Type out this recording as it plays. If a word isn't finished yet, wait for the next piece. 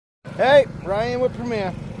Hey, Ryan with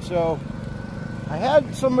Premier. So, I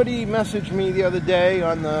had somebody message me the other day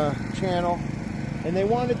on the channel, and they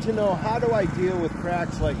wanted to know, how do I deal with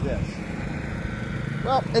cracks like this?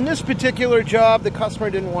 Well, in this particular job, the customer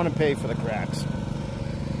didn't want to pay for the cracks.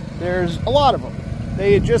 There's a lot of them.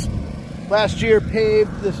 They had just last year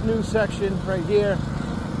paved this new section right here,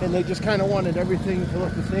 and they just kind of wanted everything to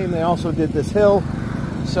look the same. They also did this hill,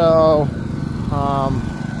 so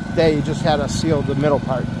they just had us seal the middle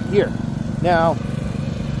part here. Now,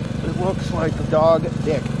 it looks like a dog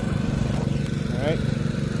dick, all right?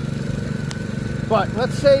 But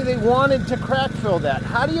let's say they wanted to crack fill that.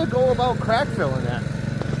 How do you go about crack filling that?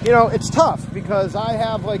 You know, it's tough because I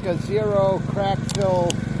have like a zero crack fill.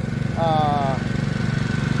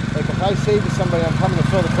 Like if I say to somebody, I'm coming to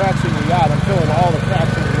fill the cracks in your yacht, I'm filling all the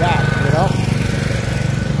cracks in your yacht, you know?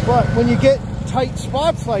 But when you get tight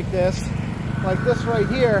spots like this right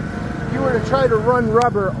here, if you were to try to run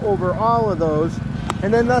rubber over all of those,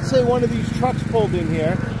 and then let's say one of these trucks pulled in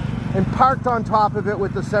here and parked on top of it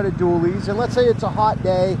with a set of dualies, and let's say it's a hot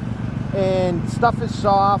day and stuff is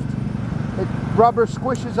soft, rubber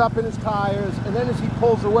squishes up in his tires, and then as he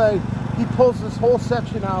pulls away, he pulls this whole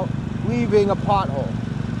section out, leaving a pothole.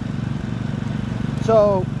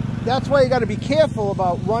 So that's why you got to be careful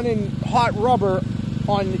about running hot rubber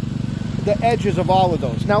on the edges of all of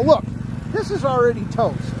those. Now look, this is already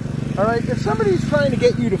toast, all right? If somebody's trying to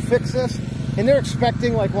get you to fix this and they're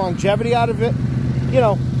expecting like longevity out of it, you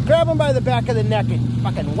know, grab them by the back of the neck and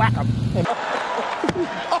fucking whack them. And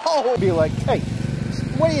oh, be like, hey,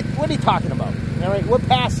 what are you talking about? All right, we're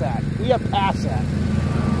past that. We are past that.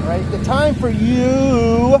 All right, the time for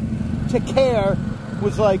you to care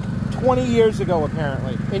was like 20 years ago,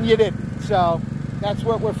 apparently, and you didn't. So that's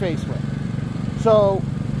what we're faced with. So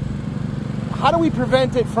how do we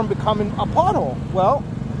prevent it from becoming a pothole? Well,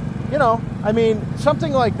 you know, I mean,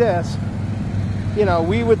 something like this, you know,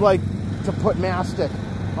 we would like to put mastic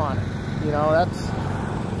on it. You know, that's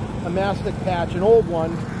a mastic patch, an old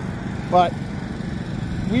one, but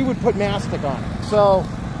we would put mastic on it. So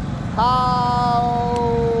how,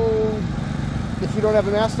 if you don't have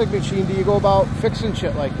a mastic machine, do you go about fixing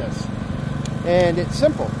shit like this? And it's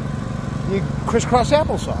simple. You crisscross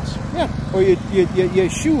applesauce, yeah, or you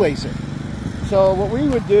shoelace it. So what we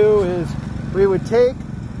would do is we would take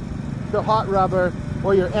the hot rubber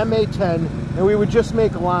or your MA10 and we would just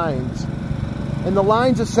make lines. And the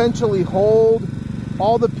lines essentially hold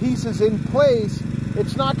all the pieces in place.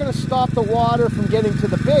 It's not going to stop the water from getting to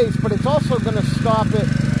the base, but it's also going to stop it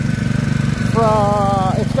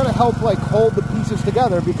from, it's going to help like hold the pieces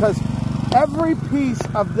together, because every piece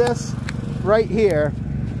of this right here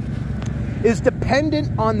is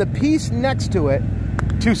dependent on the piece next to it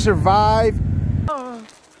to survive.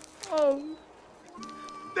 Oh,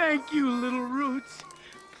 thank you, little roots.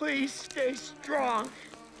 Please stay strong.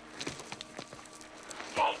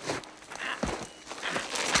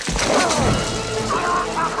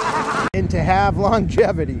 And to have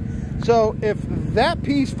longevity. So if that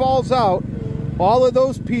piece falls out, all of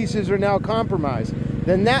those pieces are now compromised.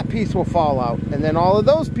 Then that piece will fall out, and then all of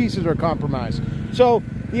those pieces are compromised. So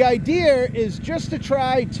the idea is just to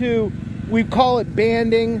try to, we call it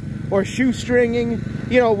banding or shoestringing.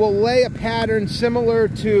 You know, we'll lay a pattern similar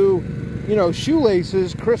to, you know,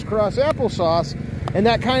 shoelaces, crisscross applesauce, and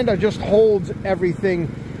that kind of just holds everything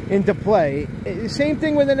into play. Same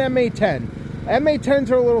thing with an MA10.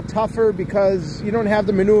 MA10s are a little tougher because you don't have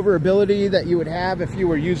the maneuverability that you would have if you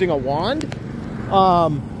were using a wand.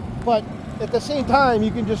 But at the same time,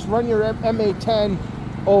 you can just run your MA10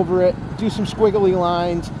 over it, do some squiggly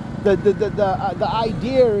lines. The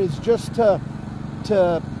idea is just to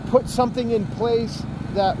put something in place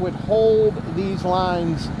that would hold these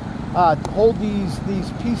lines, hold these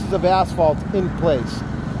pieces of asphalt in place.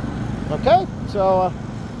 Okay, so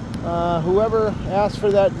whoever asked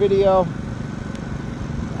for that video,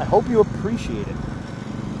 I hope you appreciate it.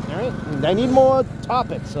 All right, and I need more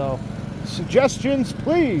topics, so suggestions,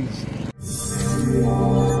 please.